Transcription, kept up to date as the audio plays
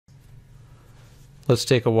Let's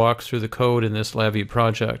take a walk through the code in this LabVIEW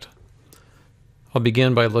project. I'll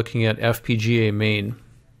begin by looking at FPGA main.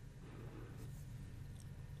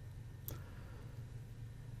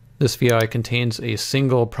 This VI contains a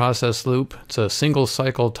single process loop. It's a single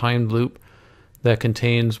cycle timed loop that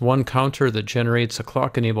contains one counter that generates a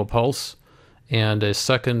clock enable pulse and a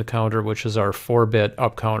second counter, which is our 4-bit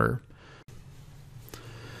up counter.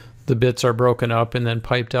 The bits are broken up and then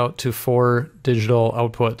piped out to 4 digital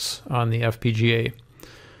outputs on the FPGA.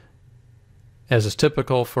 As is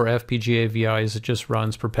typical for FPGA VIs, it just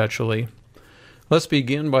runs perpetually. Let's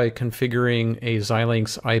begin by configuring a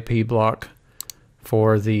Xilinx IP block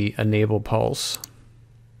for the enable pulse.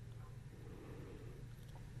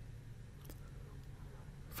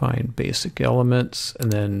 Find basic elements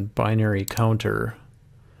and then binary counter.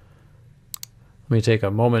 Let me take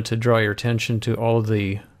a moment to draw your attention to all of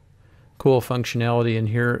the cool functionality in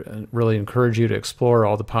here and really encourage you to explore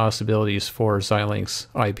all the possibilities for Xilinx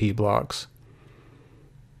IP blocks.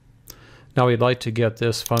 Now we'd like to get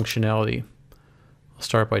this functionality. I'll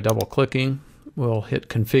start by double clicking. We'll hit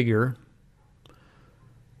configure.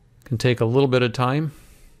 Can take a little bit of time.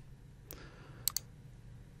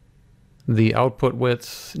 The output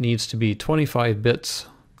width needs to be 25 bits,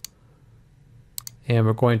 and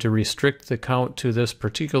we're going to restrict the count to this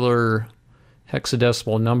particular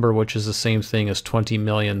hexadecimal number, which is the same thing as 20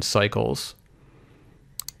 million cycles.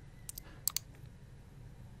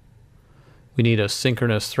 We need a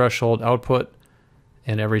synchronous threshold output,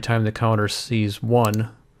 and every time the counter sees 1,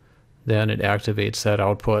 then it activates that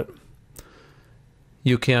output.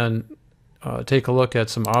 You can take a look at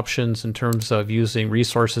some options in terms of using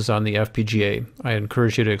resources on the FPGA. I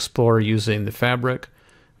encourage you to explore using the fabric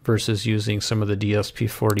versus using some of the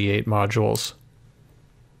DSP48 modules.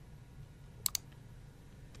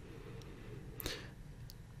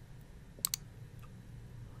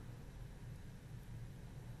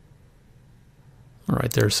 All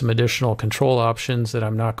right, there's some additional control options that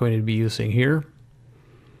I'm not going to be using here.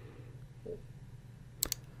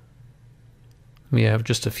 We have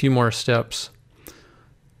just a few more steps.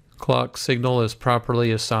 Clock signal is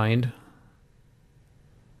properly assigned.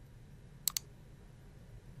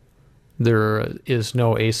 There is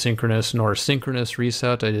no asynchronous nor synchronous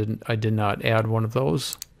reset. I did not add one of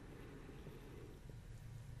those.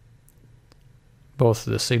 Both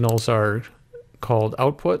of the signals are called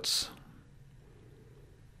outputs,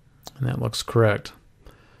 and that looks correct.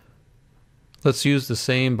 Let's use the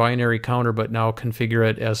same binary counter, but now configure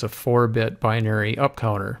it as a 4-bit binary up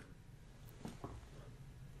counter.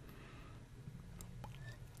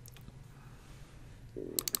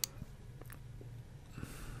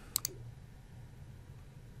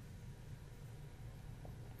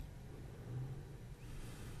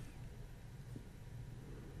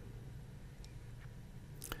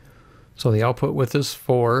 So the output width is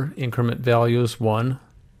 4, increment value is 1.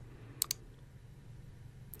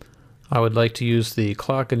 I would like to use the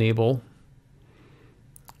clock enable.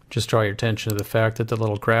 Just draw your attention to the fact that the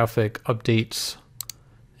little graphic updates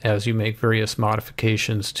as you make various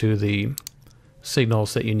modifications to the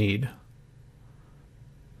signals that you need.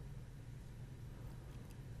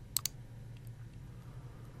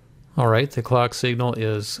 All right, the clock signal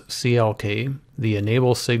is CLK. The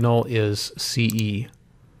enable signal is CE.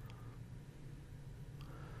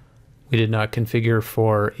 We did not configure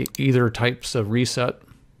for either types of reset.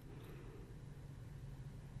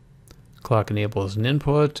 Clock enable is an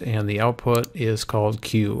input, and the output is called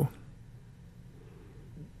Q.